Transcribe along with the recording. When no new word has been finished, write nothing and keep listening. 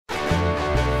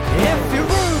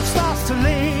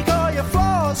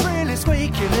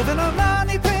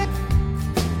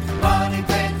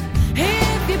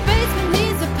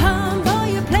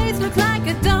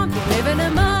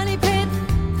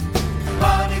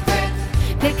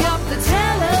Pick up the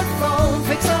telephone,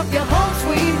 fix up your home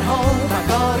sweet home by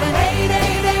calling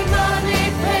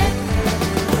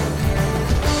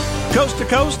 888-MONEY-PIT. Coast to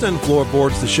coast and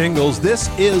floorboards to shingles, this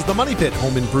is the Money Pit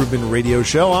Home Improvement Radio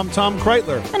Show. I'm Tom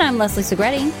Kreitler. And I'm Leslie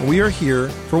Segretti. We are here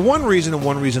for one reason and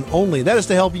one reason only. That is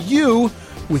to help you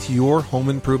with your home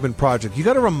improvement project. You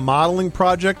got a remodeling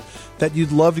project that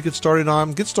you'd love to get started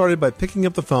on? Get started by picking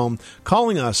up the phone,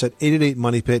 calling us at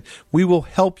 888-MONEY-PIT. We will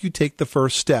help you take the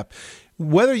first step.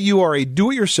 Whether you are a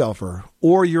do-it-yourselfer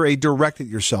or you're a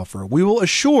direct-it-yourselfer, we will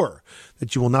assure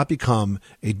that you will not become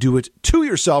a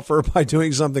do-it-to-yourselfer by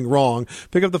doing something wrong.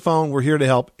 Pick up the phone. We're here to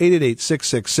help.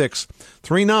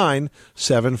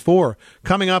 888-666-3974.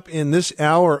 Coming up in this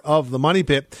hour of the Money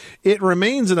Pit, it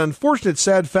remains an unfortunate,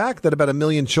 sad fact that about 1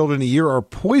 million children a year are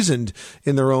poisoned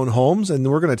in their own homes, and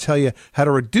we're going to tell you how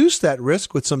to reduce that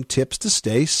risk with some tips to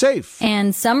stay safe.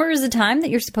 And summer is a time that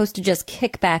you're supposed to just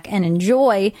kick back and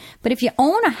enjoy, but if you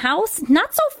own a house,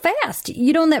 not so fast.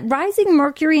 You know that rising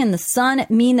mercury and the sun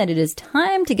mean that it is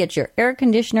time to get your air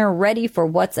conditioner ready for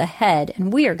what's ahead,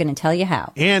 and we are going to tell you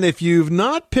how. And if you've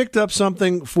not picked up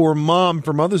something for Mom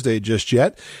for Mother's Day just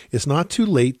yet, it's not too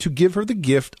late to give her the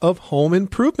gift of home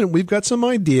improvement. We've got some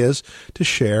ideas to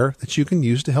share that you can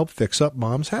use to help fix up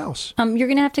Mom's house. You're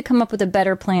going to have to come up with a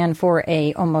better plan for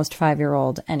a almost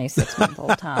 5-year-old and a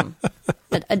 6-month-old Tom.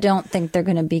 But I don't think they're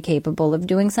going to be capable of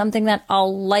doing something that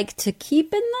I'll like to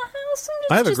keep in the house.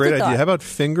 I have a great idea. How about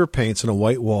finger paints on a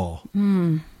white wall?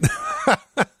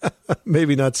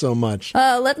 Maybe not so much.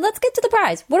 Let's get to the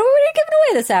prize. What are we giving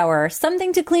away this hour?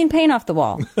 Something to clean paint off the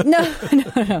wall.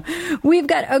 No. We've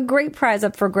got a great prize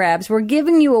up for grabs. We're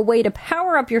giving you a way to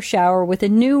power up your shower with a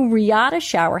new Riata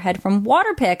shower head from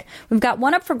Waterpik. We've got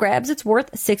one up for grabs. It's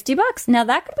worth $60. Now,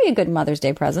 that could be a good Mother's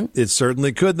Day present. It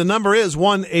certainly could. The number is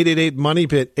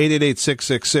 1-888-MONEY-PIT,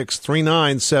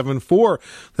 888-666-3974.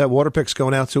 That Waterpik's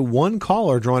going out to one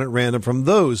caller drawn at random from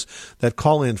those that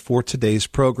call in for today's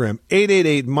program.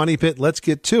 888-MONEY-PIT. Let's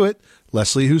get to it.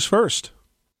 Leslie, who's first?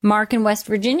 Mark in West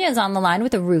Virginia is on the line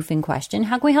with a roofing question.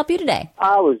 How can we help you today?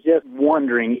 I was just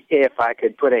wondering if I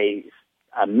could put a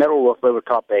metal roof over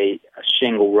top a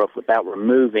shingle roof without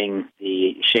removing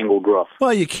the shingled roof.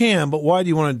 Well, you can, but why do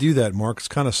you want to do that, Mark? It's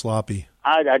kind of sloppy.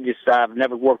 I've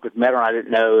never worked with metal. I didn't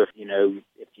know if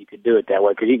you could do it that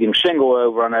way, because you can shingle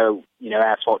over. I know,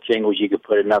 asphalt shingles, you could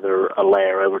put a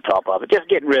layer over top of it. Just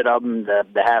getting rid of them,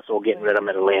 the hassle of getting rid of them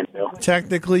at a landfill.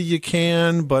 Technically, you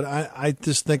can, but I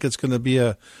just think it's going to be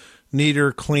a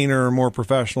neater, cleaner, more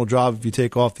professional job if you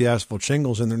take off the asphalt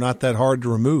shingles, and they're not that hard to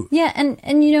remove. Yeah,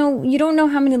 and you don't know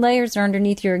how many layers are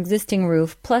underneath your existing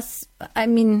roof. Plus, I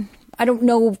don't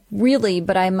know really,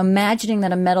 but I'm imagining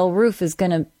that a metal roof is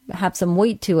going to have some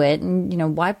weight to it.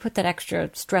 And, why put that extra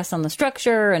stress on the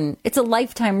structure? And it's a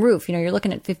lifetime roof. You're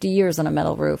looking at 50 years on a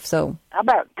metal roof. So how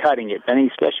about cutting it? Any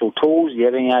special tools? Do you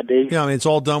have any idea? Yeah, it's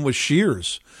all done with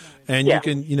shears. And you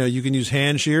can use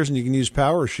hand shears and you can use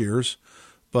power shears.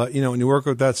 But, when you work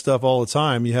with that stuff all the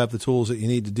time, you have the tools that you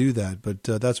need to do that. But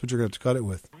that's what you're going to have to cut it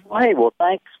with. Hey, well,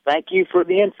 thanks. Thank you for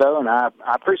the info, and I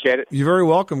appreciate it. You're very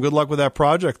welcome. Good luck with that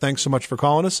project. Thanks so much for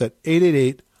calling us at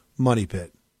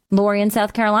 888-MONEY-PIT. Lori in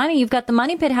South Carolina, you've got the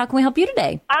Money Pit. How can we help you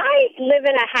today? I live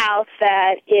in a house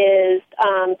that is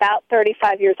about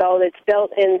 35 years old. It's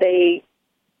built in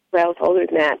it's older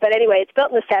than that. But anyway, it's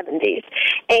built in the 70s.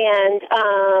 And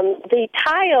the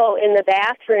tile in the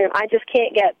bathroom, I just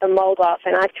can't get the mold off.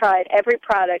 And I've tried every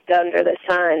product under the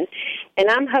sun. And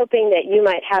I'm hoping that you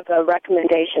might have a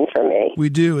recommendation for me. We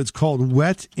do. It's called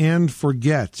Wet and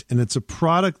Forget. And it's a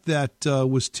product that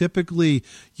was typically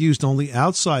used only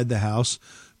outside the house.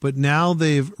 But now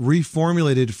they've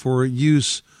reformulated for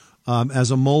use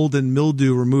as a mold and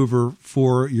mildew remover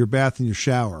for your bath and your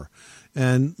shower.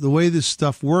 And the way this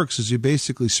stuff works is you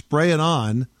basically spray it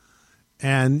on,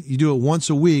 and you do it once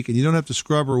a week, and you don't have to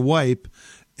scrub or wipe,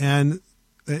 and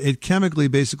it chemically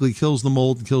basically kills the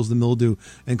mold and kills the mildew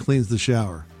and cleans the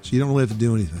shower. So you don't really have to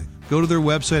do anything. Go to their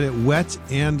website at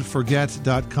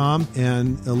wetandforget.com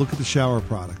and look at the shower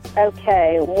product.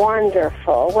 Okay,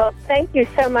 wonderful. Well, thank you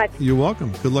so much. You're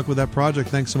welcome. Good luck with that project.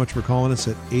 Thanks so much for calling us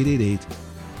at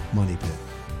 888-MONEY-PIT.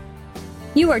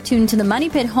 You are tuned to the Money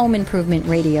Pit Home Improvement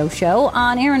Radio Show,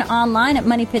 on air and online at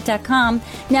moneypit.com.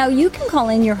 Now, you can call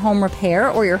in your home repair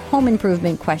or your home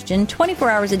improvement question 24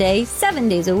 hours a day, 7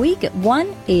 days a week at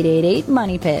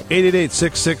 1-888-MONEY-PIT.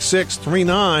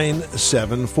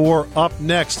 888-666-3974. Up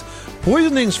next,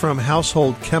 poisonings from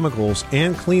household chemicals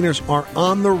and cleaners are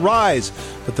on the rise,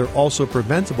 but they're also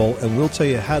preventable, and we'll tell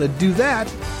you how to do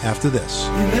that after this.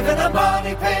 You live in a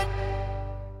money pit.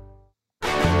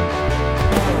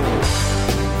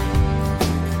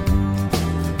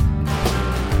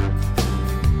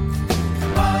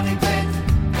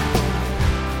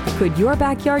 Could your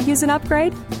backyard use an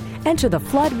upgrade? Enter the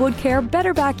Flood Wood Care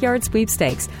Better Backyard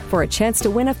Sweepstakes for a chance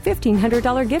to win a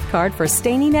 $1,500 gift card for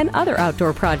staining and other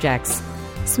outdoor projects.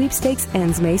 Sweepstakes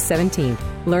ends May 17th.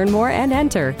 Learn more and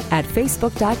enter at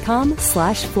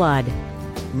facebook.com/flood.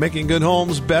 Making good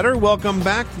homes better. Welcome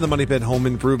back to the Money Pit Home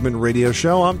Improvement Radio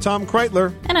Show. I'm Tom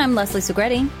Kreitler. And I'm Leslie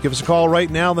Segretti. Give us a call right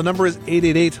now. The number is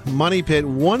 888-MONEY-PIT.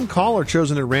 One caller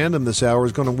chosen at random this hour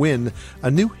is going to win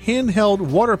a new handheld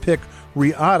water pick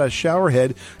Riata shower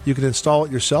head. You can install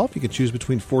it yourself. You can choose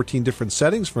between 14 different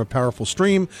settings, from a powerful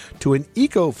stream to an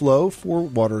EcoFlow for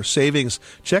water savings.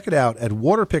 Check it out at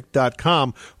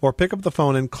waterpick.com or pick up the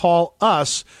phone and call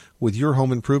us with your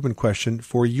home improvement question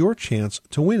for your chance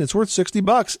to win. It's worth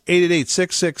 $60.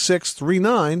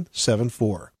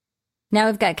 888-666-3974. Now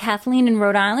we've got Kathleen in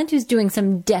Rhode Island who's doing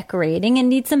some decorating and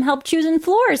needs some help choosing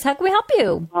floors. How can we help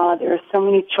you? There are so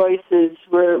many choices.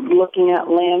 We're looking at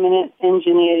laminate,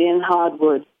 engineered, and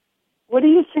hardwood. What do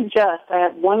you suggest? I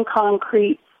have one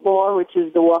concrete floor, which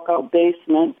is the walkout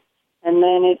basement, and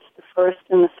then it's the first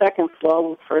and the second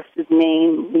floor. First is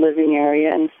main living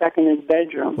area, and second is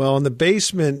bedroom. Well, in the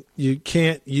basement, you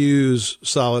can't use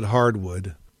solid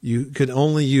hardwood. You could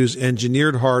only use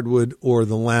engineered hardwood or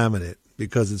the laminate,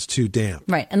 because it's too damp.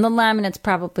 Right, and the laminate's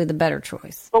probably the better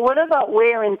choice. But what about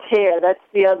wear and tear? That's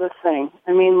the other thing.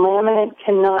 I mean, laminate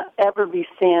cannot ever be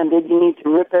sanded. You need to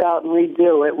rip it out and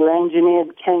redo it, where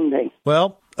engineered can be.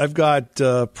 Well, I've got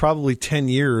probably 10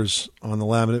 years on the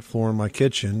laminate floor in my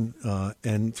kitchen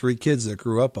and 3 kids that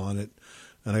grew up on it.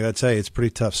 And I got to tell you, it's pretty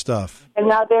tough stuff. And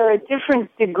now there are different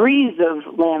degrees of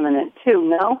laminate,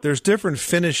 too, no? There's different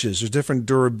finishes. There's different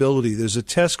durability. There's a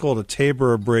test called a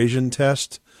Tabor abrasion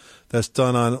test. That's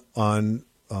done on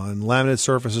laminate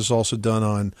surfaces, also done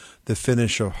on the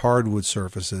finish of hardwood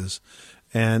surfaces.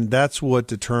 And that's what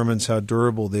determines how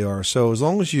durable they are. So as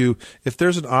long as if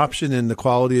there's an option in the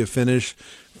quality of finish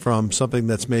from something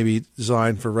that's maybe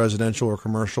designed for residential or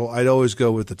commercial, I'd always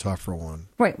go with the tougher one.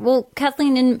 Right. Well,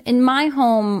 Kathleen, in my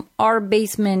home, our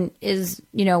basement is,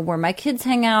 where my kids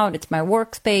hang out. It's my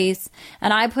workspace.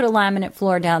 And I put a laminate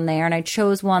floor down there, and I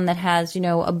chose one that has,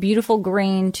 a beautiful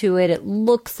grain to it. It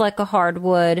looks like a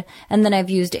hardwood. And then I've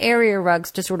used area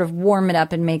rugs to sort of warm it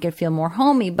up and make it feel more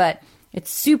homey. But it's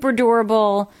super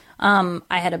durable. I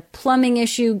had a plumbing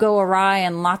issue go awry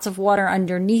and lots of water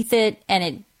underneath it, and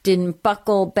it didn't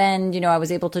buckle, bend. I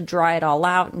was able to dry it all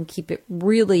out and keep it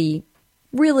really,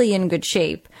 really in good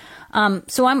shape.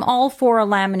 So I'm all for a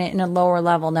laminate in a lower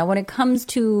level. Now, when it comes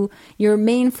to your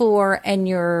main floor and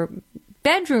your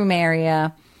bedroom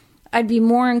area, I'd be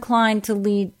more inclined to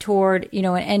lead toward, an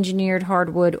engineered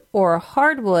hardwood or a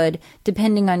hardwood,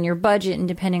 depending on your budget and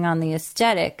depending on the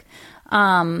aesthetic.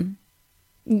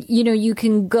 You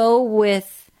can go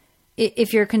with,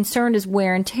 if your concern is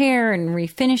wear and tear and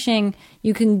refinishing,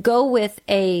 you can go with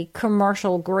a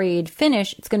commercial grade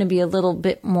finish. It's going to be a little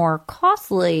bit more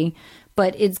costly,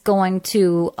 but it's going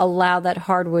to allow that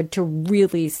hardwood to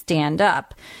really stand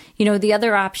up. The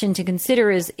other option to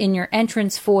consider is in your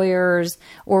entrance foyers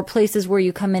or places where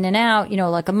you come in and out,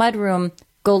 like a mudroom,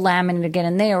 go laminate again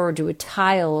in there, or do a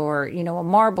tile or, a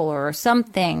marble or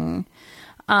something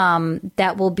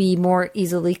that will be more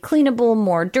easily cleanable,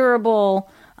 more durable,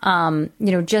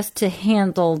 just to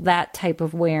handle that type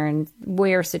of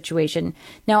wear situation.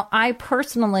 Now, I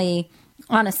personally,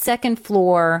 on a second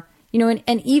floor,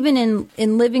 and even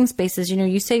in living spaces,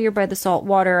 you say you're by the salt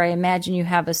water. I imagine you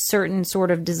have a certain sort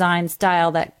of design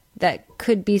style that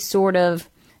could be sort of,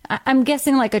 I'm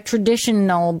guessing like a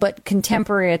traditional but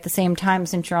contemporary at the same time,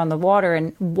 since you're on the water,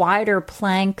 and wider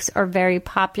planks are very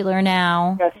popular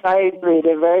now. Yes, I agree.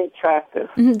 They're very attractive.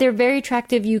 They're very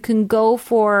attractive. You can go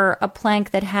for a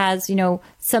plank that has,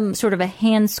 some sort of a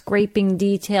hand scraping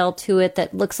detail to it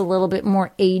that looks a little bit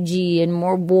more agey and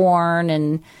more worn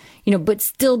and, but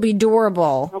still be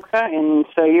durable. Okay, and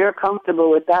so you're comfortable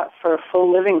with that for a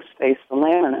full living space, the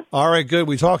laminate. All right, good.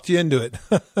 We talked you into it.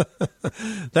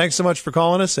 Thanks so much for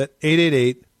calling us at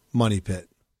 888-MONEY-PIT.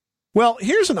 Well,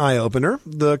 here's an eye-opener.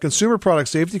 The Consumer Product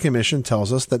Safety Commission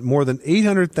tells us that more than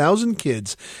 800,000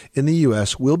 kids in the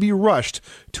U.S. will be rushed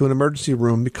to an emergency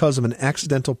room because of an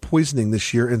accidental poisoning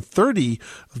this year, and 30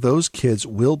 of those kids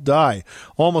will die.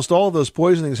 Almost all of those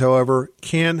poisonings, however,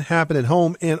 can happen at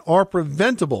home and are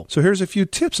preventable. So here's a few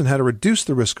tips on how to reduce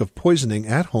the risk of poisoning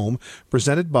at home,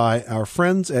 presented by our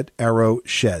friends at Arrow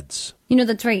Sheds.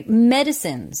 That's right.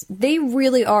 Medicines, they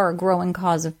really are a growing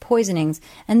cause of poisonings,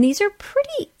 and these are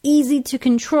pretty easy to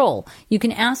control. You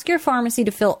can ask your pharmacy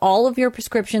to fill all of your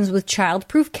prescriptions with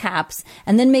child-proof caps,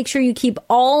 and then make sure you keep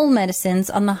all medicines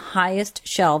on the highest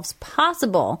shelves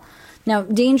possible. Now,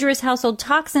 dangerous household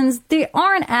toxins, they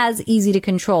aren't as easy to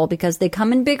control because they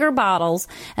come in bigger bottles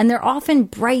and they're often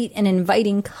bright and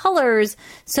inviting colors,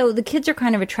 so the kids are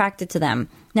kind of attracted to them.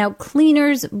 Now,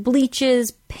 cleaners,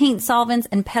 bleaches, paint solvents,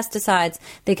 and pesticides,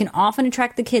 they can often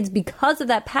attract the kids because of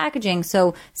that packaging,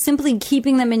 so simply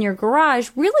keeping them in your garage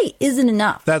really isn't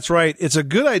enough. That's right. It's a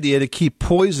good idea to keep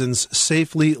poisons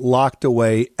safely locked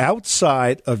away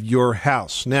outside of your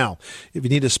house. Now, if you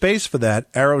need a space for that,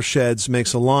 Arrow Sheds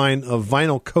makes a line of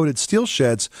vinyl-coated steel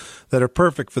sheds that are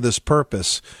perfect for this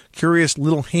purpose. Curious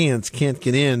little hands can't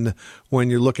get in when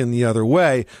you're looking the other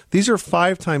way. These are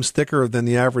 5 times thicker than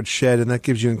the average shed, and that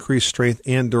gives you increased strength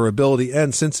and durability.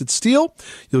 And since it's steel,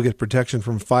 you'll get protection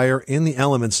from fire and the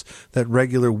elements that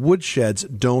regular wood sheds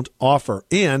don't offer.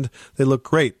 And they look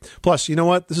great. Plus, you know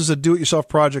what? This is a do-it-yourself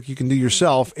project you can do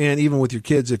yourself, and even with your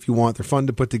kids if you want. They're fun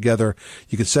to put together.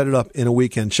 You can set it up in a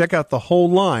weekend. Check out the whole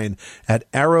line at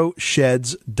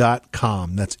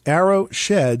arrowsheds.com. That's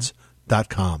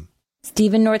arrowsheds.com.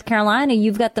 Steve in North Carolina,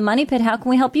 you've got the Money Pit. How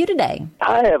can we help you today?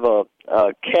 I have a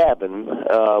cabin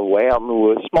way out in the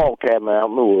woods, small cabin out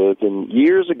in the woods, and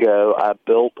years ago I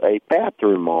built a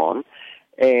bathroom on,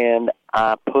 and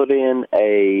I put in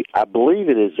I believe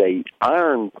it is a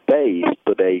iron base,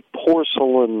 but a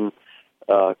porcelain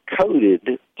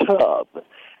coated tub,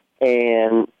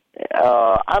 and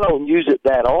I don't use it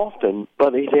that often,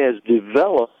 but it has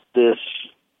developed this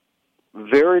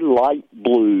very light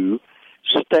blue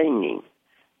staining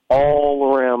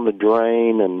all around the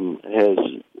drain and has,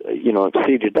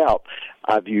 exceeded out.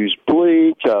 I've used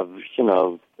bleach,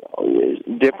 different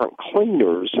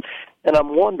cleaners, and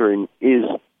I'm wondering, is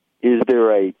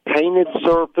there a painted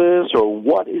surface or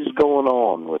what is going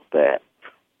on with that,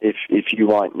 if you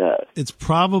might know? It's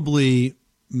probably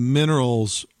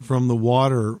minerals from the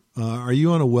water. Are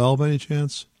you on a well by any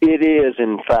chance? It is,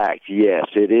 in fact, yes.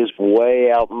 It is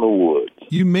way out in the woods.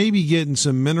 You may be getting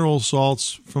some mineral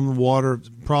salts from the water,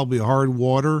 probably hard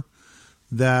water,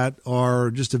 that are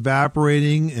just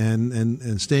evaporating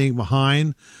and staying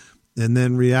behind, and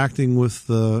then reacting with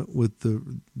the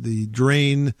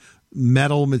drain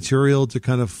metal material to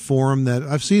kind of form that.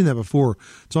 I've seen that before.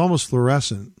 It's almost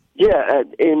fluorescent. Yeah,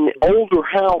 in older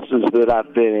houses that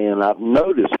I've been in, I've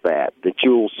noticed that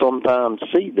you'll sometimes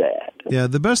see that. Yeah,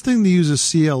 the best thing to use is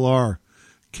CLR,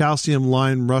 calcium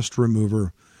line rust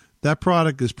remover. That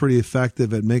product is pretty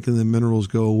effective at making the minerals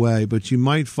go away, but you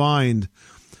might find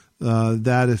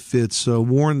that if it's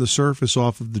worn the surface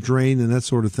off of the drain and that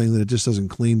sort of thing, that it just doesn't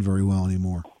clean very well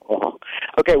anymore.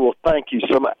 Okay, well, thank you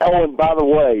so much. Oh, and by the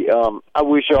way, I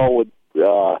wish y'all would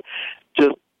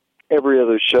just every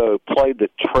other show play the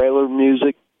trailer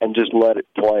music and just let it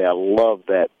play. I love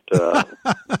that.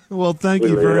 Well, thank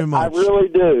you very much. I really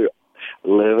do.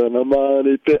 Living a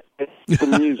money pit. The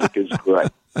music is great.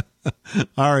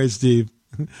 All right, Steve.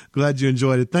 Glad you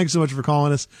enjoyed it. Thanks so much for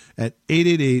calling us at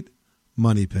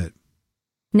 888-MONEY-PIT.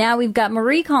 Now we've got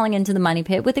Marie calling into the Money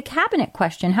Pit with a cabinet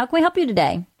question. How can we help you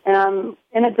today? And I'm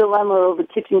in a dilemma over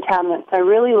kitchen cabinets. I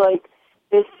really like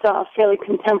this fairly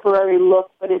contemporary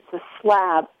look, but it's a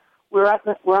slab. We're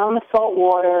on the salt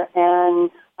water, and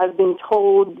I've been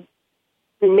told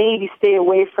to maybe stay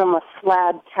away from a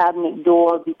slab cabinet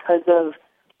door because of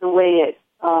the way it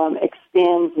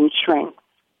expands and shrinks.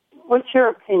 What's your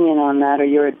opinion on that, or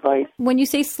your advice? When you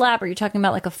say slab, are you talking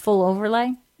about like a full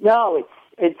overlay? No,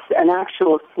 it's an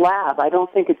actual slab. I don't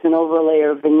think it's an overlay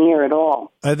or veneer at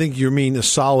all. I think you mean a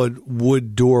solid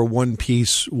wood door,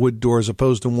 one-piece wood door, as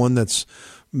opposed to one that's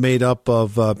made up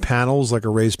of panels, like a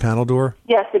raised panel door?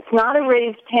 Yes, it's not a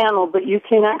raised panel, but you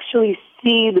can actually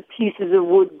see the pieces of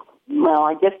wood. Well,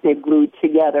 I guess they're glued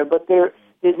together, but there's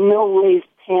no raised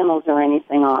panels or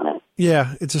anything on it.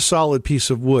 Yeah, it's a solid piece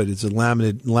of wood. It's a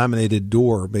laminated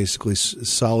door, basically,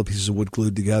 solid pieces of wood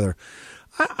glued together.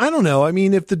 I don't know. I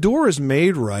mean, if the door is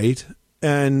made right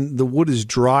and the wood is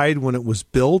dried when it was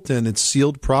built and it's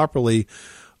sealed properly,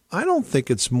 I don't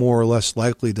think it's more or less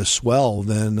likely to swell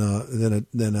than a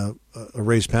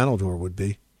raised panel door would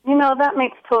be. You know, that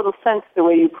makes total sense the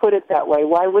way you put it that way.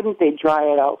 Why wouldn't they dry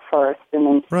it out first and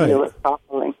then seal it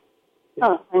properly?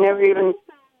 I never even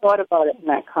thought about it in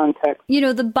that context. You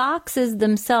know, the boxes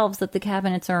themselves that the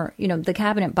cabinets are, the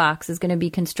cabinet box is going to be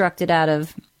constructed out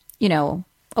of,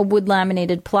 a wood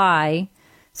laminated ply,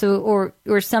 so or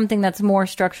something that's more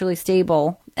structurally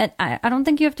stable. And I don't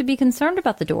think you have to be concerned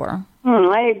about the door.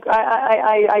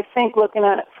 I think looking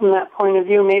at it from that point of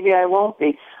view, maybe I won't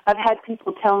be. I've had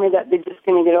people tell me that they're just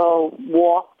going to get all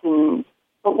warped,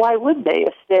 but why would they?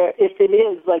 If it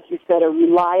is, like you said, a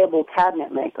reliable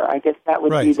cabinet maker, I guess that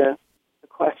would be the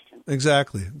question.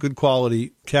 Exactly. Good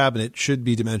quality cabinet should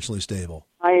be dimensionally stable.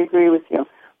 I agree with you.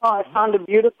 Oh, I found a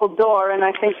beautiful door, and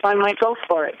I think I might go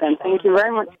for it then. Thank you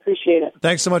very much. Appreciate it.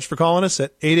 Thanks so much for calling us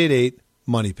at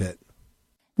 888-MONEY-PIT.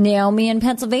 Naomi in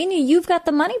Pennsylvania, you've got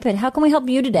the Money Pit. How can we help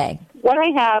you today? What I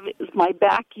have is my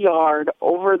backyard.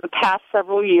 Over the past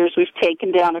several years, we've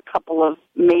taken down a couple of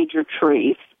major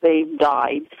trees. They've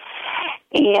died.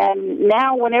 And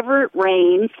now whenever it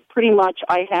rains, pretty much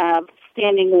I have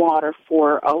standing water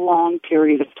for a long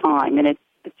period of time, and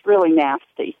it's really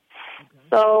nasty. Okay.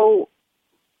 So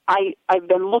I've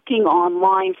been looking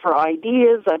online for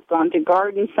ideas. I've gone to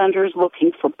garden centers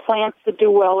looking for plants that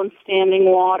do well in standing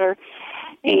water.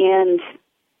 And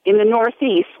in the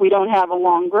Northeast, we don't have a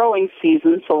long growing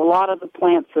season, so a lot of the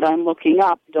plants that I'm looking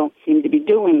up don't seem to be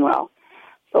doing well.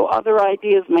 So other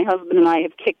ideas my husband and I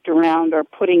have kicked around are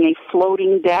putting a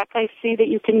floating deck I see that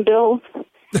you can build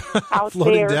out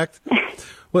floating there. Deck?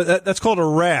 Well, that's called a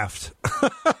raft. Yeah,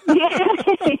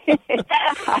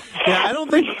 I don't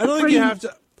think you have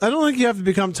to. I don't think you have to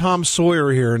become Tom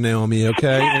Sawyer here, Naomi,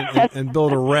 okay, and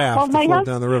build a raft to float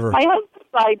down the river. My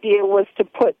husband's idea was to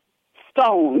put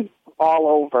stone all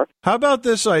over. How about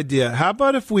this idea? How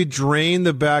about if we drain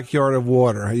the backyard of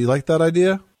water? You like that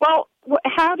idea? Well,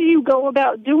 how do you go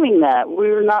about doing that?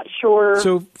 We're not sure.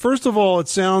 So, first of all, it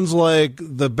sounds like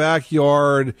the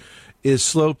backyard is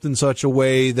sloped in such a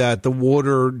way that the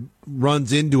water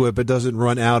runs into it but doesn't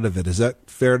run out of it. Is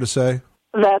that fair to say?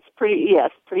 That's pretty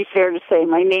fair to say.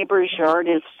 My neighbor's yard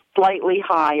is slightly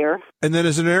higher. And then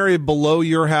is there an area below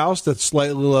your house that's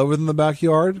slightly lower than the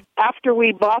backyard? After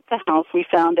we bought the house, we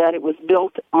found out it was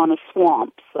built on a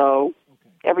swamp, so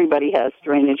everybody has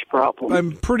drainage problems.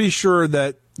 I'm pretty sure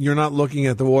that you're not looking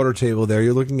at the water table there.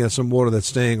 You're looking at some water that's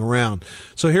staying around.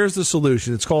 So here's the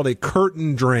solution. It's called a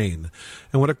curtain drain.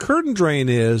 And what a curtain drain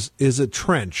is a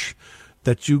trench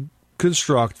that you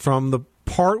construct from the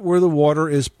part where the water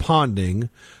is ponding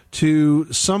to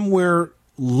somewhere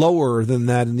lower than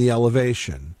that in the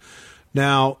elevation.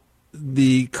 Now,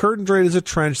 the curtain drain is a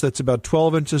trench that's about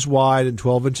 12 inches wide and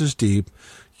 12 inches deep.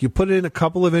 You put in a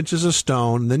couple of inches of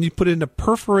stone, and then you put in a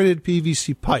perforated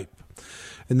PVC pipe.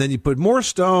 And then you put more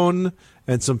stone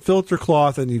and some filter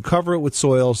cloth, and you cover it with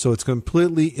soil so it's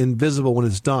completely invisible when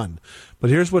it's done. But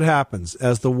here's what happens.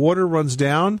 As the water runs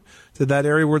down to that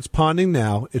area where it's ponding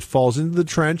now, it falls into the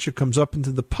trench, it comes up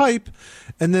into the pipe,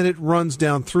 and then it runs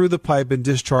down through the pipe and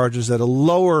discharges at a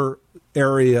lower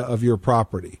area of your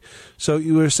property. So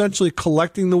you're essentially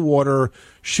collecting the water,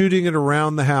 shooting it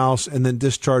around the house, and then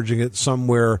discharging it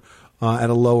somewhere at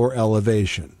a lower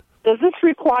elevation. Does this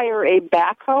require a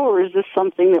backhoe, or is this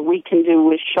something that we can do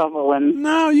with shovel?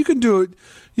 No, you can do it.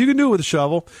 You can do it with a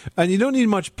shovel, and you don't need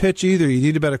much pitch either. You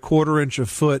need about a 1/4 inch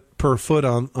per foot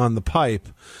on the pipe.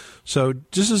 So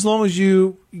just as long as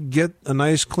you get a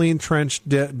nice clean trench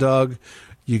dug,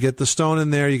 you get the stone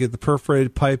in there, you get the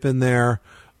perforated pipe in there,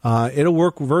 it'll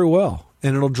work very well,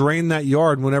 and it'll drain that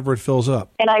yard whenever it fills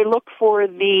up. And I look for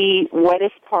the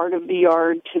wettest part of the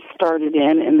yard to start it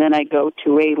in, and then I go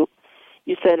to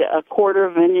you said a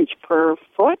 1/4 inch per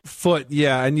foot?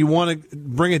 Yeah, and you want to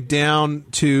bring it down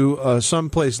to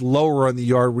someplace lower on the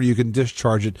yard where you can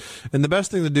discharge it. And the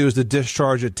best thing to do is to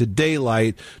discharge it to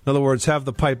daylight. In other words, have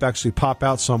the pipe actually pop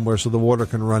out somewhere so the water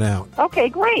can run out. Okay,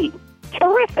 great.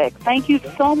 Terrific. Thank you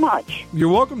so much.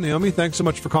 You're welcome, Naomi. Thanks so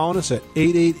much for calling us at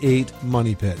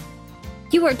 888-MONEY-PIT.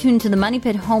 You are tuned to the Money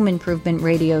Pit Home Improvement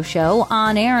Radio Show,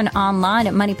 on air and online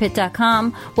at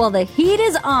moneypit.com. Well, the heat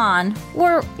is on,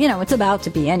 or, it's about to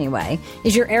be anyway.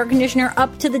 Is your air conditioner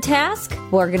up to the task?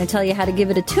 We're going to tell you how to give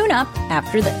it a tune-up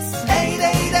after this.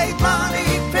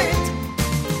 888-MONEY-PIT.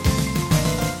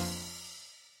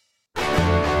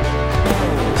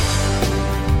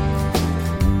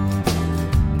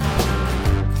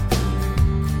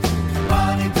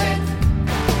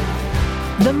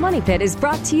 The Money Pit is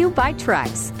brought to you by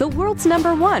Trex, the world's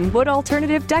 #1 wood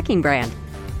alternative decking brand.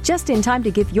 Just in time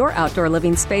to give your outdoor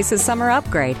living space a summer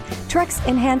upgrade, Trex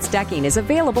Enhanced Decking is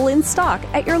available in stock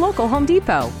at your local Home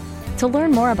Depot. To learn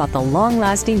more about the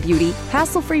long-lasting beauty,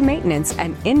 hassle-free maintenance,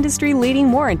 and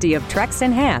industry-leading warranty of Trex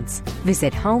Enhance,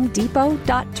 visit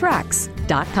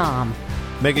homedepot.trex.com.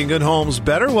 Making good homes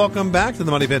better. Welcome back to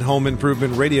the Money Pit Home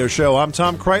Improvement Radio Show. I'm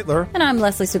Tom Kreitler. And I'm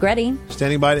Leslie Segretti.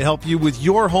 Standing by to help you with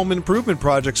your home improvement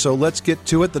project. So let's get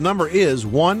to it. The number is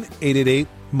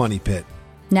 1-888-MONEY-PIT.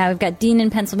 Now we've got Dean in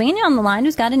Pennsylvania on the line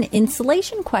who's got an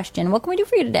insulation question. What can we do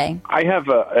for you today? I have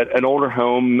an older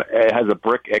home. It has a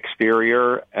brick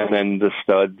exterior and then the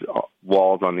stud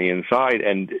walls on the inside.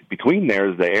 And between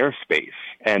there is the airspace.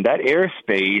 And that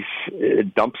airspace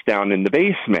dumps down in the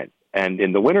basement. And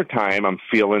in the wintertime, I'm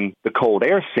feeling the cold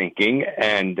air sinking,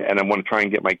 and I want to try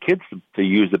and get my kids to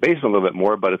use the basement a little bit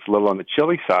more, but it's a little on the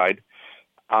chilly side.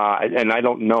 And I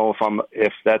don't know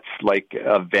if that's like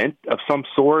a vent of some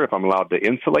sort, if I'm allowed to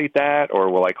insulate that, or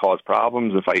will I cause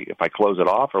problems if I close it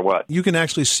off, or what? You can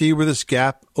actually see where this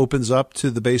gap opens up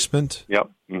to the basement. Yep.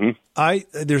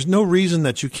 Mm-hmm. There's no reason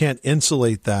that you can't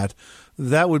insulate that.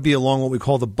 That would be along what we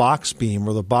call the box beam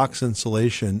or the box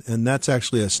insulation, and that's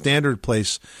actually a standard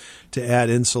place to add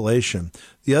insulation.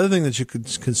 The other thing that you could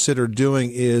consider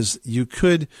doing is you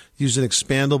could use an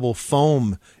expandable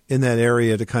foam in that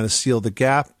area to kind of seal the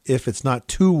gap if it's not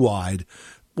too wide,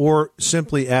 or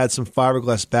simply add some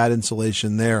fiberglass bat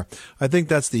insulation there. I think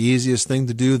that's the easiest thing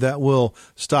to do. That will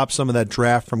stop some of that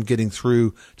draft from getting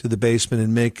through to the basement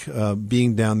and make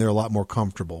being down there a lot more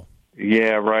comfortable.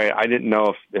 Yeah, right. I didn't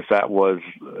know if that was,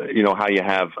 how you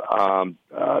have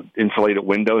insulated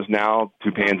windows now,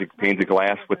 two panes of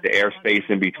glass with the airspace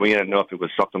in between. I didn't know if it was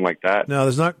something like that. No,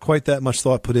 there's not quite that much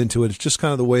thought put into it. It's just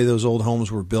kind of the way those old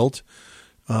homes were built.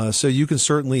 So you can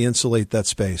certainly insulate that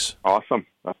space. Awesome.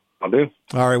 I'll do.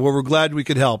 All right. Well, we're glad we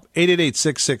could help.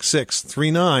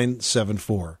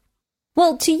 888-666-3974.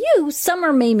 Well, to you,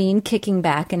 summer may mean kicking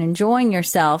back and enjoying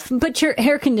yourself, but your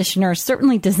air conditioner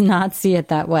certainly does not see it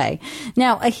that way.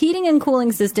 Now, a heating and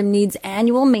cooling system needs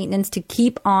annual maintenance to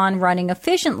keep on running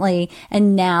efficiently,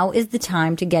 and now is the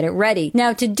time to get it ready.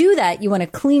 Now, to do that, you want to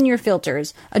clean your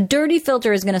filters. A dirty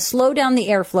filter is going to slow down the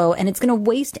airflow, and it's going to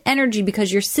waste energy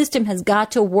because your system has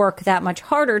got to work that much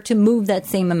harder to move that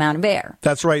same amount of air.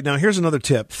 That's right. Now, here's another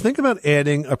tip. Think about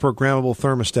adding a programmable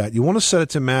thermostat. You want to set it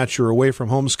to match your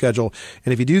away-from-home schedule.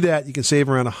 And if you do that, you can save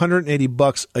around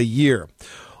 $180 a year.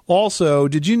 Also,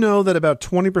 did you know that about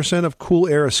 20% of cool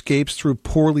air escapes through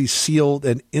poorly sealed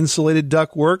and insulated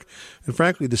ductwork? And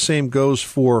frankly, the same goes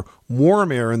for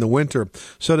warm air in the winter.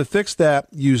 So to fix that,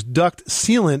 use duct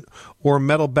sealant or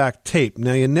metal back tape.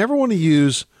 Now, you never want to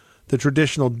use the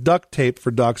traditional duct tape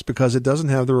for ducts because it doesn't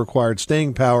have the required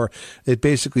staying power. It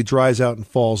basically dries out and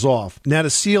falls off. Now, to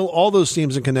seal all those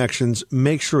seams and connections,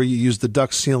 make sure you use the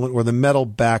duct sealant or the metal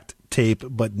backed tape,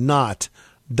 but not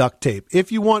duct tape.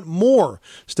 If you want more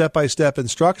step-by-step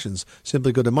instructions,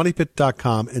 simply go to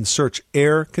moneypit.com and search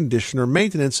air conditioner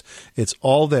maintenance. It's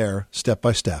all there, step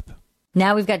by step.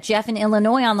 Now we've got Jeff in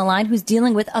Illinois on the line who's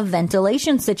dealing with a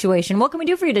ventilation situation. What can we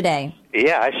do for you today?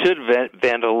 Yeah, I should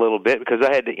vent a little bit because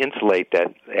I had to insulate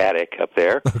that attic up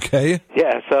there. Okay.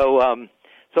 Yeah, so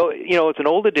it's an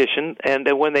old addition, and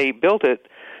when they built it,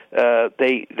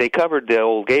 they covered the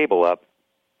old gable up.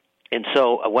 And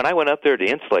so when I went up there to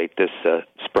insulate this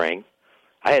spring,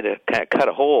 I had to kind of cut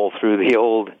a hole through the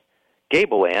old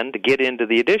gable end to get into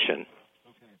the addition.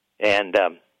 Okay. And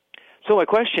so my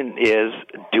question is,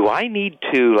 do I need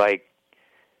to,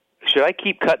 should I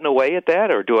keep cutting away at that,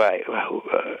 or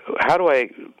how do I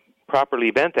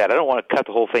properly vent that? I don't want to cut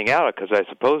the whole thing out because I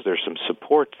suppose there's some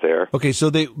supports there. Okay, so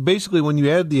they basically, when you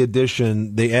add the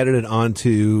addition, they added it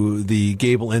onto the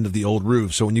gable end of the old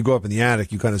roof. So when you go up in the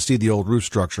attic, you kind of see the old roof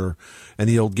structure and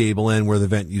the old gable end where the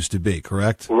vent used to be,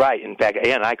 correct? Right. In fact,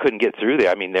 and I couldn't get through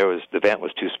there. I mean, the vent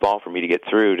was too small for me to get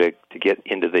through to get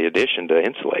into the addition to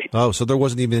insulate. Oh, so there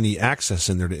wasn't even any access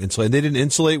in there to insulate. And they didn't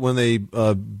insulate when they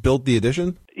built the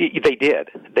addition? They did.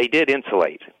 They did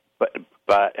insulate, but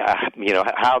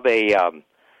how they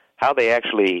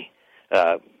actually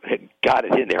got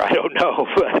it in there, I don't know.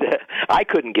 But I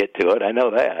couldn't get to it. I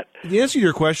know that. The answer to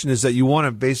your question is that you want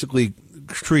to basically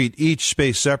treat each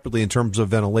space separately in terms of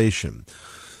ventilation.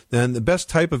 Then the best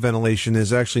type of ventilation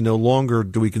is actually no longer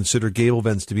do we consider gable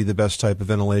vents to be the best type of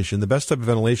ventilation. The best type of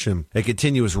ventilation, a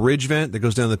continuous ridge vent that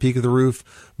goes down the peak of the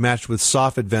roof, matched with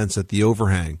soffit vents at the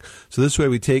overhang. So this way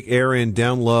we take air in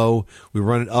down low, we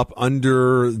run it up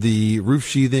under the roof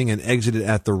sheathing and exit it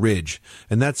at the ridge.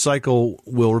 And that cycle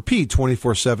will repeat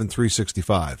 24/7,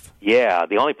 365. Yeah,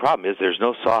 the only problem is there's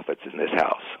no soffits in this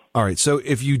house. All right, so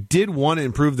if you did want to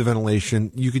improve the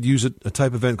ventilation, you could use a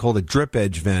type of vent called a drip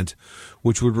edge vent,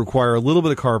 which would require a little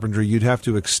bit of carpentry. You'd have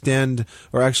to extend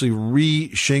or actually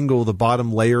re-shingle the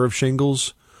bottom layer of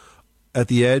shingles at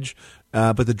the edge.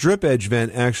 But the drip edge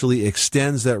vent actually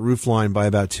extends that roof line by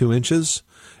about 2 inches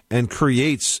and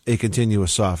creates a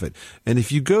continuous soffit. And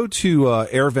if you go to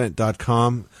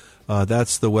airvent.com,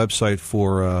 that's the website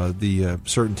for the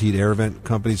CertainTeed air vent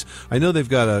companies. I know they've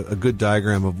got a good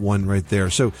diagram of one right there.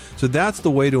 So that's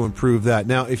the way to improve that.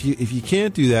 Now, if you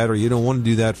can't do that, or you don't want to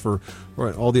do that for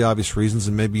all the obvious reasons,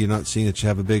 and maybe you're not seeing that you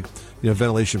have a big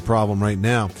ventilation problem right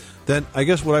now, then I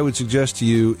guess what I would suggest to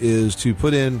you is to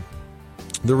put in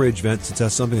the ridge vent, since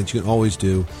that's something that you can always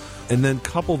do, and then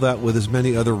couple that with as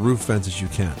many other roof vents as you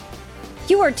can.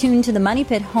 You are tuned to the Money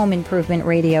Pit Home Improvement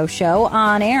Radio Show,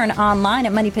 on air and online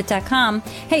at moneypit.com.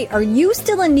 Hey, are you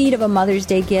still in need of a Mother's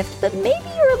Day gift, but maybe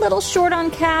you're a little short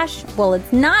on cash? Well,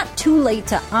 it's not too late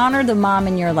to honor the mom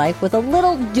in your life with a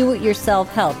little do-it-yourself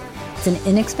help. It's an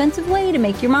inexpensive way to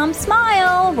make your mom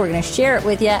smile. We're going to share it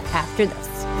with you after this.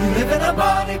 You live in a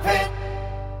money pit.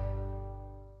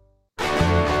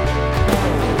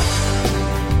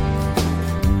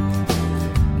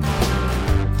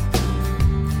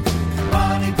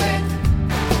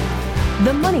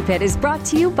 The Money Pit is brought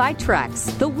to you by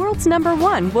Trex, the world's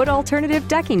 #1 wood alternative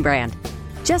decking brand.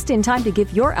 Just in time to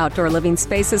give your outdoor living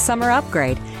space a summer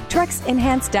upgrade, Trex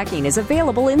Enhanced Decking is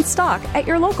available in stock at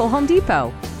your local Home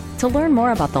Depot. To learn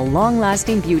more about the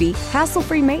long-lasting beauty,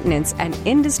 hassle-free maintenance, and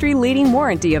industry-leading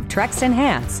warranty of Trex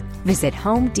Enhance, visit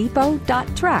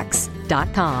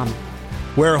homedepot.trex.com.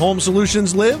 Where home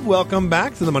solutions live, welcome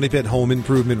back to the Money Pit Home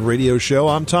Improvement Radio Show.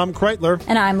 I'm Tom Kreitler.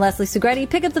 And I'm Leslie Segretti.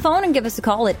 Pick up the phone and give us a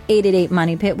call at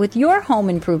 888-MONEY-PIT with your home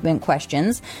improvement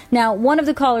questions. Now, one of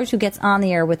the callers who gets on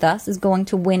the air with us is going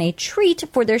to win a treat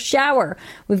for their shower.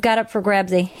 We've got up for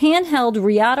grabs a handheld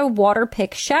Riata water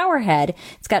pick shower head.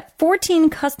 It's got 14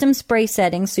 custom spray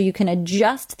settings, so you can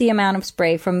adjust the amount of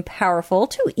spray from powerful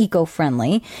to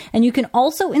eco-friendly. And you can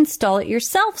also install it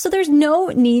yourself, so there's no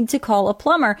need to call a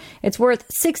plumber. It's worth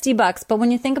 $60, but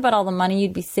when you think about all the money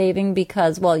you'd be saving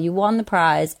because, well, you won the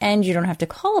prize and you don't have to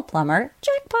call a plumber,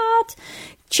 jackpot.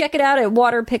 Check it out at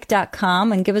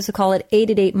waterpick.com and give us a call at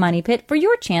 888-MONEY-PIT for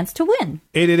your chance to win.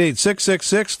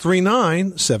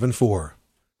 888-666-3974.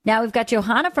 Now we've got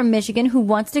Johanna from Michigan who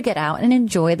wants to get out and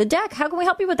enjoy the deck. How can we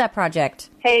help you with that project?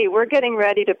 Hey, we're getting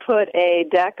ready to put a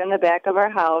deck on the back of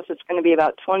our house. It's going to be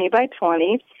about 20 by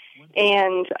 20,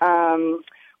 and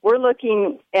we're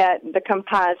looking at the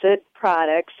composite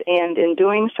products, and in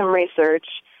doing some research,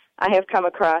 I have come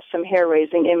across some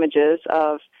hair-raising images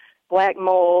of black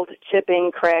mold, chipping,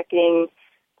 cracking,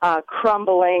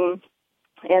 crumbling,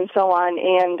 and so on.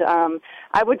 And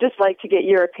I would just like to get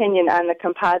your opinion on the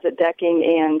composite decking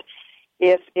and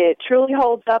if it truly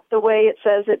holds up the way it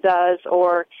says it does,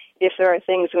 or if there are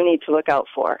things we need to look out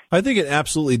for. I think it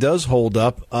absolutely does hold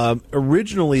up.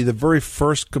 Originally, the very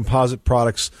first composite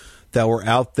products that were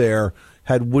out there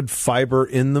had wood fiber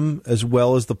in them as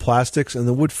well as the plastics, and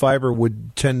the wood fiber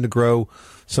would tend to grow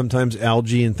sometimes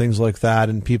algae and things like that,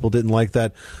 and people didn't like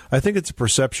that. I think it's a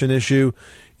perception issue.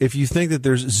 If you think that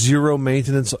there's zero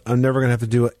maintenance, I'm never going to have to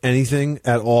do anything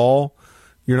at all,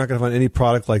 you're not going to find any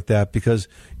product like that, because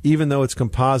even though it's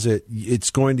composite, it's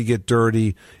going to get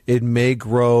dirty. It may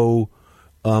grow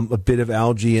a bit of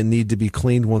algae and need to be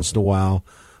cleaned once in a while,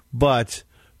 but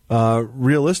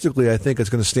realistically, I think it's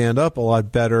going to stand up a lot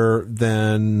better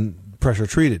than pressure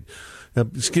treated. Now,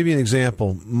 just give you an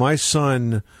example. My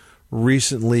son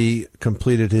recently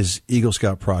completed his Eagle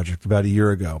Scout project about a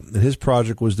year ago, and his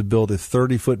project was to build a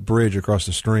 30-foot bridge across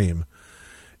the stream.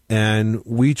 And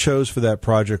we chose for that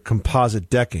project composite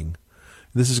decking.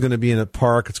 This is going to be in a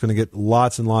park. It's going to get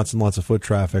lots and lots and lots of foot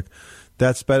traffic.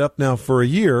 That's been up now for a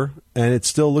year, and it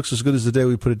still looks as good as the day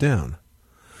we put it down.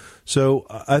 So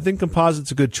I think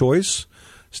composite's a good choice.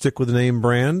 Stick with the name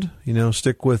brand.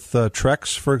 Stick with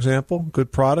Trex, for example.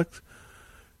 Good product,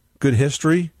 good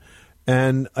history.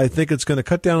 And I think it's going to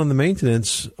cut down on the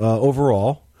maintenance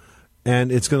overall,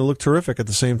 and it's going to look terrific at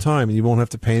the same time. And you won't have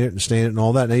to paint it and stain it and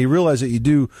all that. Now, you realize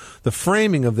that the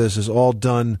framing of this is all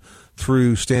done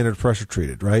through standard pressure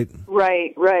treated, right?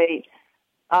 Right.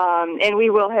 And we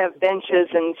will have benches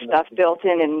and stuff built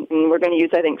in, and we're going to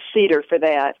use, I think, cedar for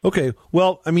that. Okay.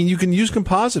 Well, you can use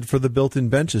composite for the built-in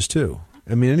benches, too.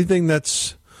 Anything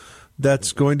that's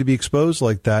going to be exposed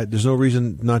like that, there's no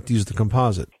reason not to use the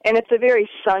composite. And it's a very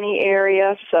sunny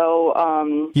area,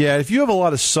 so... Yeah, if you have a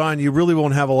lot of sun, you really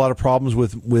won't have a lot of problems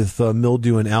with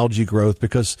mildew and algae growth,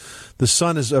 because the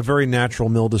sun is a very natural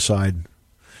mildewcide.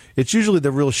 It's usually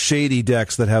the real shady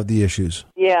decks that have the issues.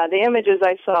 Yeah, the images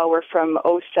I saw were from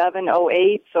 07,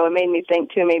 08, so it made me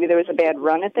think, too, maybe there was a bad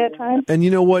run at that time. And you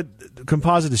know what?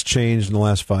 Composite has changed in the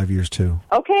last 5 years, too.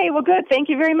 Okay, well, good. Thank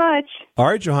you very much. All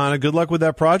right, Johanna, good luck with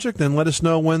that project, and let us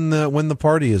know when the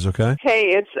party is, okay?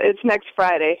 Hey, it's next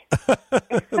Friday.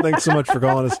 Thanks so much for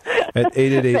calling us at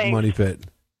 888-MONEY-PIT.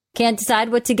 Can't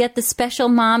decide what to get the special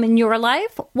mom in your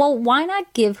life? Well, why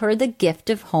not give her the gift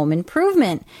of home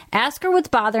improvement? Ask her what's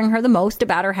bothering her the most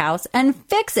about her house and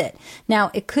fix it.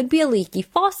 Now, it could be a leaky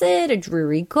faucet, a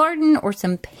dreary garden, or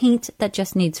some paint that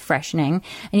just needs freshening.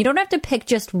 And you don't have to pick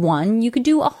just one. You could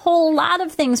do a whole lot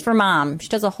of things for mom. She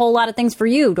does a whole lot of things for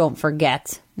you, don't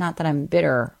forget. Not that I'm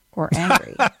bitter or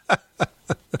angry.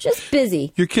 Just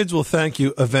busy. Your kids will thank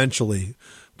you eventually.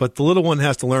 but the little one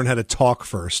has to learn how to talk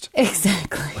first.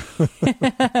 Exactly.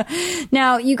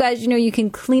 Now, you guys, you can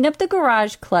clean up the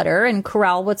garage clutter and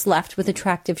corral what's left with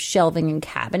attractive shelving and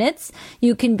cabinets.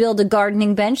 You can build a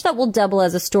gardening bench that will double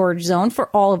as a storage zone for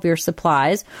all of your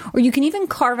supplies. Or you can even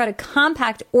carve out a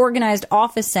compact, organized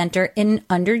office center in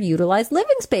an underutilized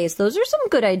living space. Those are some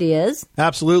good ideas.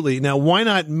 Absolutely. Now, why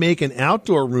not make an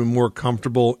outdoor room more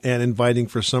comfortable and inviting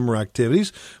for summer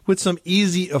activities with some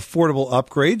easy, affordable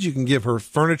upgrades? You can give her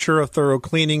furniture a thorough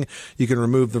cleaning. You can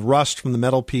remove the rust from the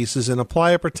metal pieces and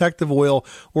apply a protective oil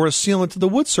or a sealant to the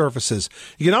wood surfaces.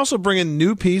 You can also bring in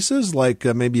new pieces like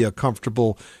maybe a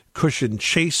comfortable cushioned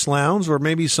chase lounge or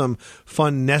maybe some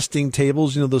fun nesting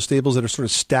tables, those tables that are sort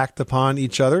of stacked upon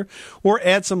each other, or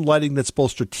add some lighting that's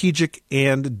both strategic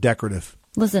and decorative.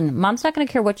 Listen, Mom's not going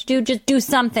to care what you do. Just do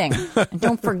something. And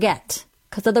don't forget,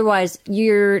 because otherwise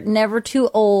you're never too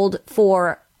old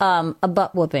for a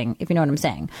butt whooping, if you know what I'm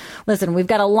saying. Listen, we've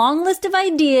got a long list of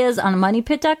ideas on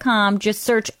moneypit.com. Just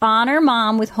search Honor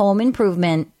Mom with Home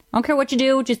Improvement. I don't care what you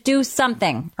do. Just do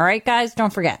something. All right, guys?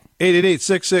 Don't forget.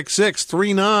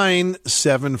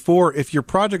 888-666-3974. If your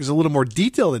project is a little more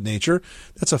detailed in nature,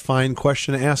 that's a fine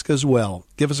question to ask as well.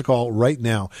 Give us a call right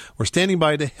now. We're standing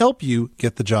by to help you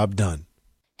get the job done.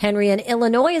 Henry in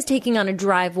Illinois is taking on a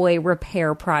driveway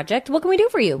repair project. What can we do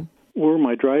for you? Where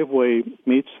my driveway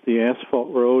meets the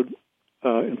asphalt road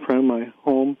in front of my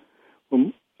home,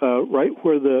 right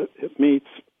where it meets,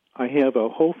 I have a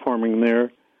hole forming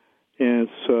there, and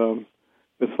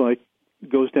it's like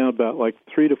goes down about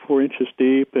 3 to 4 inches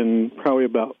deep and probably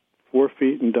about 4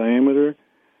 feet in diameter.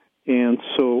 And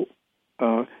so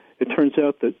it turns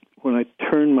out that when I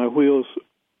turn my wheels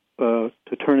to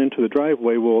turn into the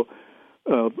driveway,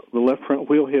 the left front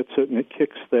wheel hits it and it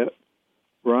kicks that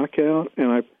rock out, and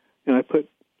I put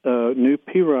new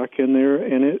P-rock in there,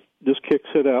 and it just kicks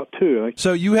it out too.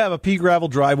 So you have a pea gravel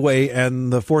driveway,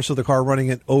 and the force of the car running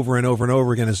it over and over and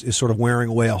over again is sort of wearing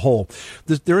away a hole.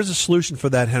 There is a solution for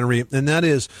that, Henry, and that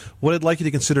is what I'd like you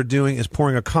to consider doing is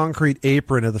pouring a concrete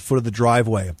apron at the foot of the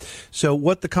driveway. So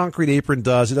what the concrete apron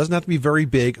does, it doesn't have to be very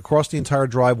big, across the entire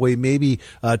driveway, maybe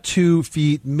 2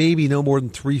 feet, maybe no more than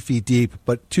 3 feet deep,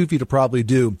 but 2 feet will probably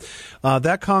do.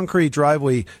 That concrete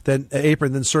driveway, that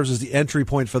apron then serves as the entry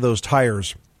point for those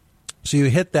tires. So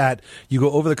you hit that, you go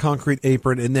over the concrete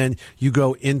apron, and then you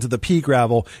go into the pea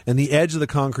gravel, and the edge of the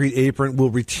concrete apron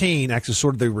will act as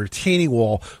sort of the retaining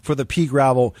wall for the pea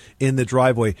gravel in the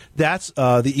driveway. That's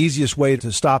the easiest way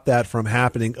to stop that from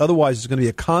happening. Otherwise, it's going to be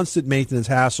a constant maintenance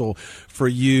hassle for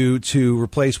you to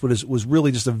replace what was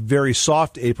really just a very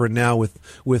soft apron now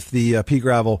with the pea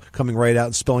gravel coming right out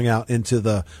and spilling out into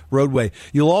the roadway.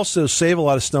 You'll also save a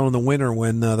lot of snow in the winter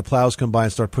when the plows come by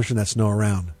and start pushing that snow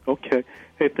around. Okay.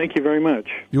 Hey, thank you very much.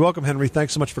 You're welcome, Henry.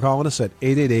 Thanks so much for calling us at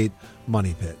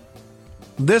 888-MONEY-PIT.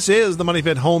 This is the Money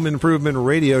Pit Home Improvement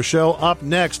Radio Show. Up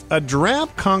next, a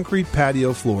drab concrete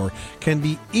patio floor can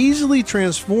be easily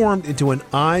transformed into an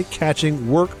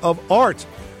eye-catching work of art.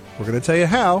 We're going to tell you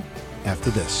how after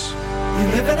this. You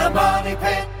live in a money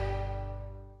pit.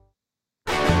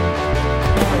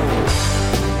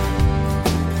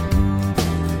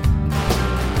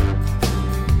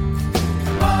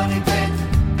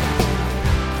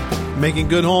 Making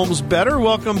good homes better.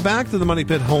 Welcome back to the Money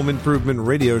Pit Home Improvement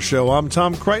Radio Show. I'm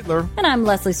Tom Kreitler. And I'm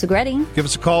Leslie Segretti. Give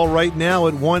us a call right now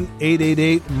at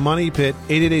 1-888-MONEY-PIT,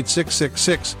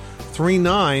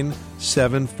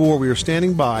 888-666-3974. We are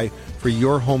standing by for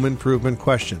your home improvement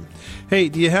question. Hey,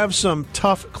 do you have some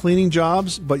tough cleaning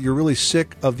jobs, but you're really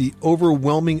sick of the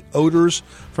overwhelming odors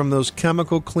from those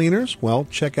chemical cleaners? Well,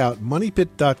 check out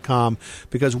moneypit.com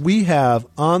because we have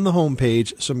on the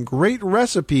homepage some great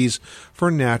recipes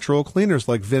for natural cleaners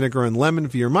like vinegar and lemon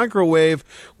for your microwave.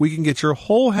 We can get your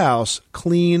whole house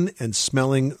clean and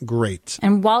smelling great.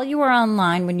 And while you are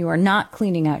online, when you are not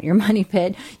cleaning out your money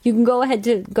pit, you can go ahead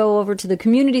to go over to the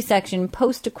community section,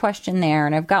 post a question there.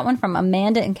 And I've got one from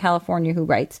Amanda in California who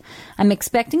writes, I'm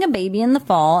expecting a baby in the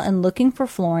fall and looking for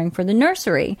flooring for the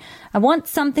nursery. I want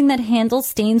something that handles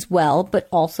stains well, but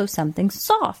also something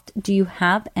soft. Do you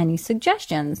have any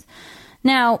suggestions?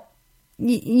 Now,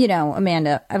 you know,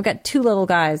 Amanda, I've got 2 little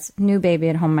guys, new baby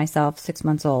at home myself, 6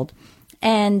 months old.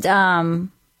 And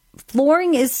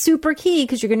flooring is super key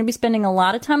because you're going to be spending a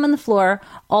lot of time on the floor.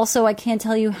 Also, I can't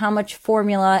tell you how much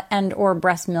formula and or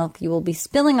breast milk you will be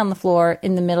spilling on the floor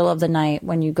in the middle of the night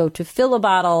when you go to fill a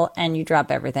bottle and you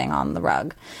drop everything on the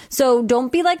rug. So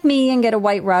don't be like me and get a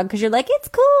white rug because you're like, it's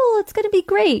cool, it's going to be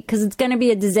great, because it's going to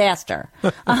be a disaster.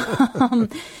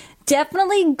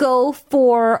 Definitely go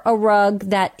for a rug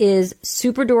that is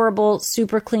super durable,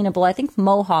 super cleanable. I think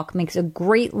Mohawk makes a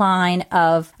great line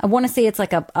of, I want to say it's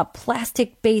like a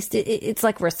plastic-based, it's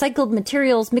like recycled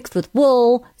materials mixed with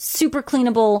wool, super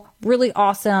cleanable, really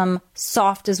awesome,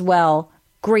 soft as well,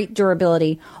 great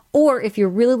durability. Or if you're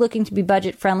really looking to be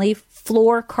budget-friendly,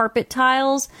 floor carpet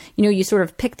tiles, you sort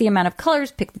of pick the amount of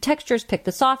colors, pick the textures, pick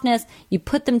the softness, you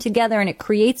put them together and it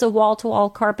creates a wall-to-wall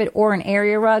carpet or an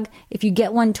area rug. If you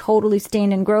get one totally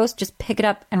stained and gross, just pick it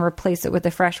up and replace it with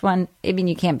a fresh one. I mean,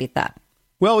 you can't beat that.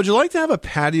 Well, would you like to have a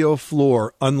patio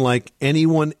floor unlike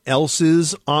anyone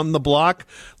else's on the block?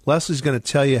 Leslie's going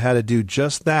to tell you how to do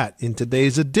just that in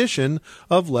today's edition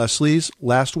of Leslie's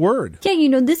Last Word.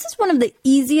 Yeah, this is one of the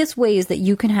easiest ways that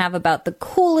you can have about the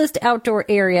coolest outdoor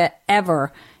area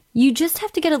ever. You just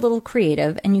have to get a little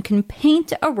creative and you can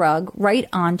paint a rug right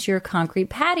onto your concrete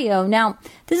patio. Now,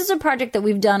 this is a project that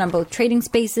we've done on both Trading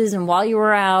Spaces and while you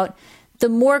were out. The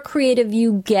more creative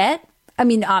you get,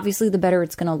 obviously the better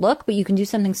it's going to look, but you can do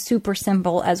something super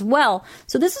simple as well.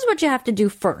 So this is what you have to do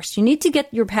first. You need to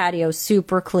get your patio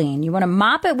super clean. You want to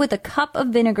mop it with a cup of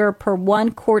vinegar per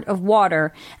 1 quart of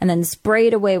water and then spray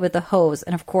it away with a hose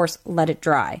and, of course, let it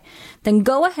dry. Then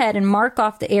go ahead and mark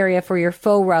off the area for your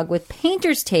faux rug with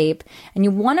painter's tape, and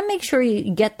you want to make sure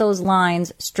you get those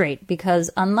lines straight because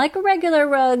unlike a regular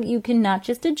rug, you cannot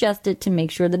just adjust it to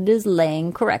make sure that it is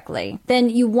laying correctly.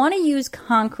 Then you want to use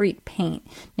concrete paint.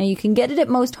 Now you can get it at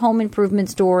most home improvement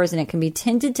stores and it can be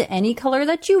tinted to any color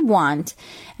that you want.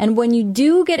 And when you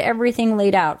do get everything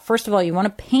laid out, first of all, you want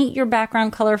to paint your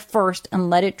background color first and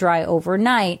let it dry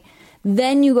overnight.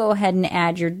 Then you go ahead and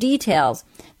add your details.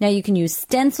 Now you can use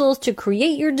stencils to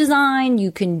create your design.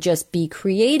 You can just be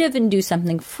creative and do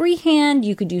something freehand.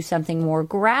 You could do something more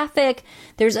graphic.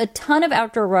 There's a ton of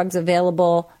outdoor rugs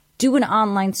available. Do an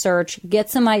online search,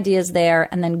 get some ideas there,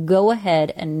 and then go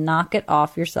ahead and knock it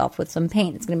off yourself with some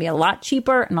paint. It's going to be a lot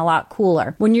cheaper and a lot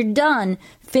cooler. When you're done,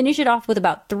 finish it off with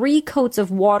about 3 coats of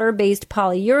water-based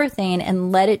polyurethane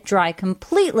and let it dry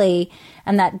completely.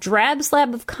 And that drab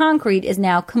slab of concrete is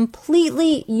now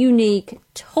completely unique,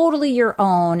 totally your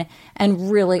own, and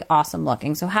really awesome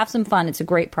looking. So have some fun. It's a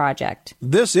great project.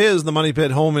 This is the Money Pit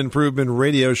Home Improvement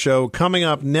Radio Show. Coming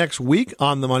up next week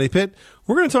on the Money Pit,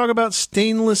 we're going to talk about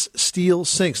stainless steel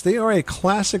sinks. They are a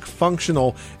classic,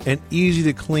 functional, and easy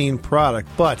to clean product,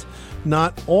 but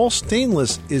not all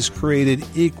stainless is created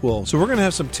equal. So we're going to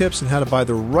have some tips on how to buy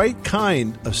the right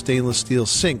kind of stainless steel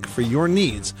sink for your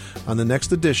needs on the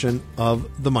next edition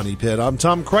of The Money Pit. I'm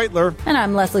Tom Kreitler. And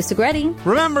I'm Leslie Segretti.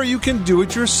 Remember, you can do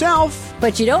it yourself,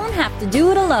 but you don't have to do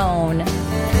it alone.